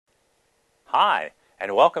Hi,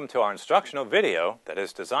 and welcome to our instructional video that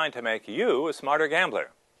is designed to make you a smarter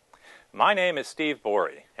gambler. My name is Steve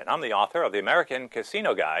Borey, and I'm the author of the American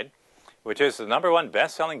Casino Guide, which is the #1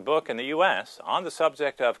 best-selling book in the U.S. on the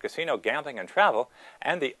subject of casino gambling and travel,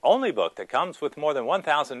 and the only book that comes with more than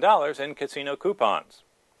 $1,000 in casino coupons.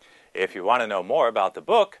 If you want to know more about the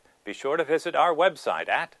book, be sure to visit our website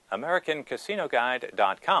at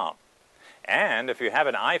americancasinoguide.com. And if you have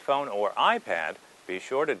an iPhone or iPad, be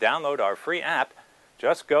sure to download our free app.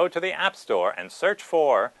 Just go to the App Store and search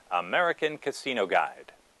for American Casino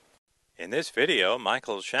Guide. In this video,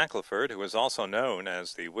 Michael Shackleford, who is also known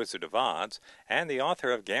as the Wizard of Odds and the author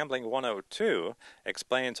of Gambling 102,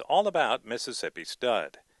 explains all about Mississippi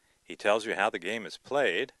Stud. He tells you how the game is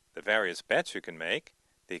played, the various bets you can make,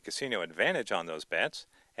 the casino advantage on those bets,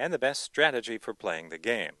 and the best strategy for playing the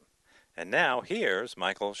game. And now, here's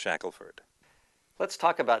Michael Shackleford. Let's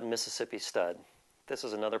talk about Mississippi Stud. This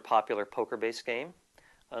is another popular poker-based game.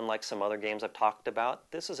 Unlike some other games I've talked about,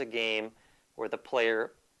 this is a game where the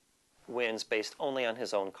player wins based only on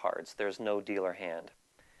his own cards. There's no dealer hand.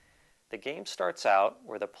 The game starts out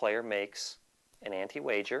where the player makes an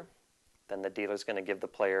ante-wager. Then the dealer's going to give the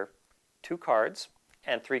player 2 cards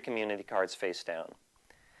and 3 community cards face down.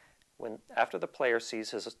 After the player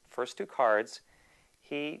sees his first 2 cards,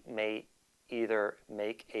 he may either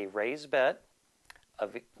make a raise bet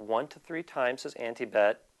of 1 to 3 times his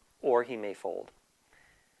ante-bet, or he may fold.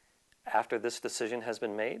 After this decision has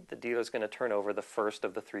been made, the dealer is going to turn over the first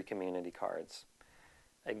of the 3 community cards.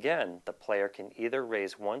 Again, the player can either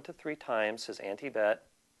raise 1 to 3 times his ante-bet,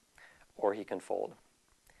 or he can fold.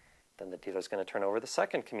 Then the dealer is going to turn over the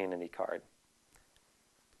second community card.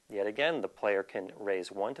 Yet again, the player can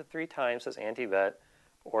raise 1 to 3 times his ante-bet,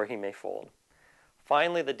 or he may fold.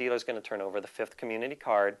 Finally, the dealer is going to turn over the 5th community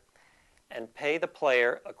card and pay the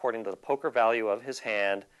player according to the poker value of his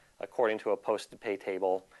hand, according to a posted pay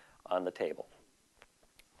table on the table.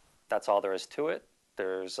 That's all there is to it.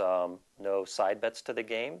 There's no side bets to the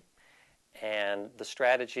game, and the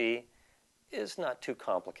strategy is not too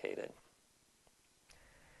complicated.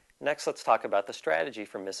 Next, let's talk about the strategy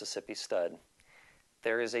for Mississippi Stud.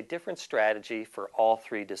 There is a different strategy for all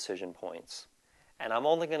 3 decision points, and I'm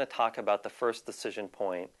only going to talk about the first decision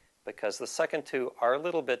point because the second 2 are a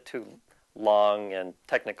little bit too long and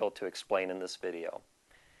technical to explain in this video.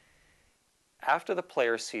 After the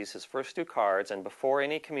player sees his first 2 cards and before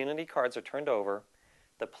any community cards are turned over,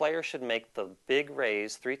 the player should make the big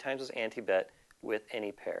raise 3 times his ante-bet with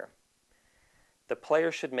any pair. The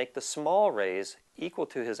player should make the small raise equal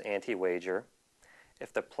to his ante-wager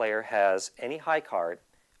if the player has any high card,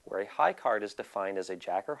 where a high card is defined as a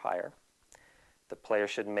jack or higher. The player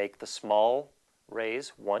should make the small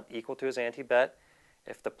raise 1 equal to his ante-bet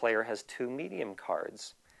if the player has 2 medium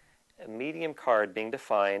cards, a medium card being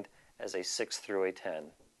defined as a 6 through a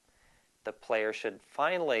 10. The player should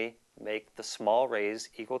finally make the small raise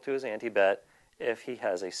equal to his ante-bet if he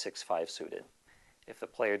has a 6-5 suited. If the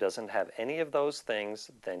player doesn't have any of those things,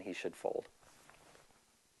 then he should fold.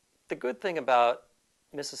 The good thing about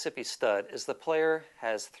Mississippi Stud is the player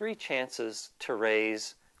has 3 chances to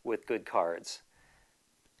raise with good cards.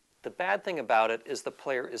 The bad thing about it is the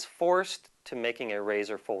player is forced to making a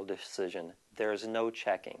raise or fold decision. There is no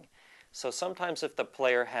checking. So sometimes if the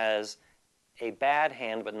player has a bad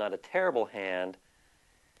hand but not a terrible hand,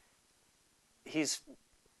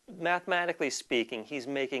 mathematically speaking, he's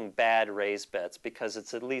making bad raise bets because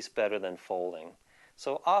it's at least better than folding.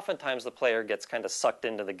 So oftentimes the player gets kind of sucked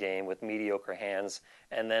into the game with mediocre hands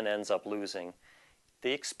and then ends up losing.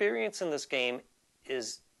 The experience in this game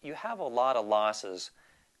is you have a lot of losses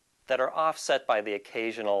that are offset by the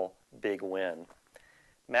occasional big win.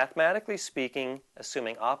 Mathematically speaking,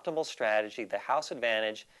 assuming optimal strategy, the house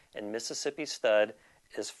advantage in Mississippi Stud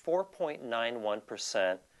is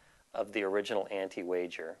 4.91% of the original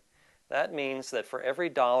ante-wager. That means that for every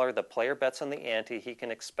dollar the player bets on the ante, he can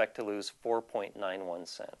expect to lose 4.91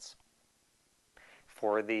 cents.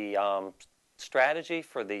 For the strategy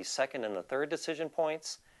for the second and the third decision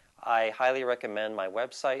points, I highly recommend my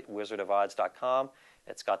website, wizardofodds.com.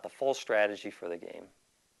 It's got the full strategy for the game.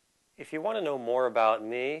 If you want to know more about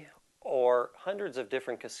me or hundreds of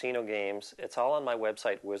different casino games, it's all on my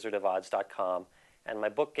website, wizardofodds.com, and my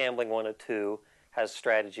book, Gambling 102, has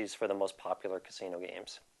strategies for the most popular casino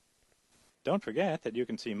games. Don't forget that you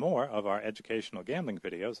can see more of our educational gambling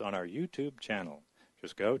videos on our YouTube channel.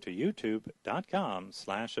 Just go to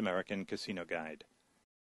youtube.com/American Casino Guide.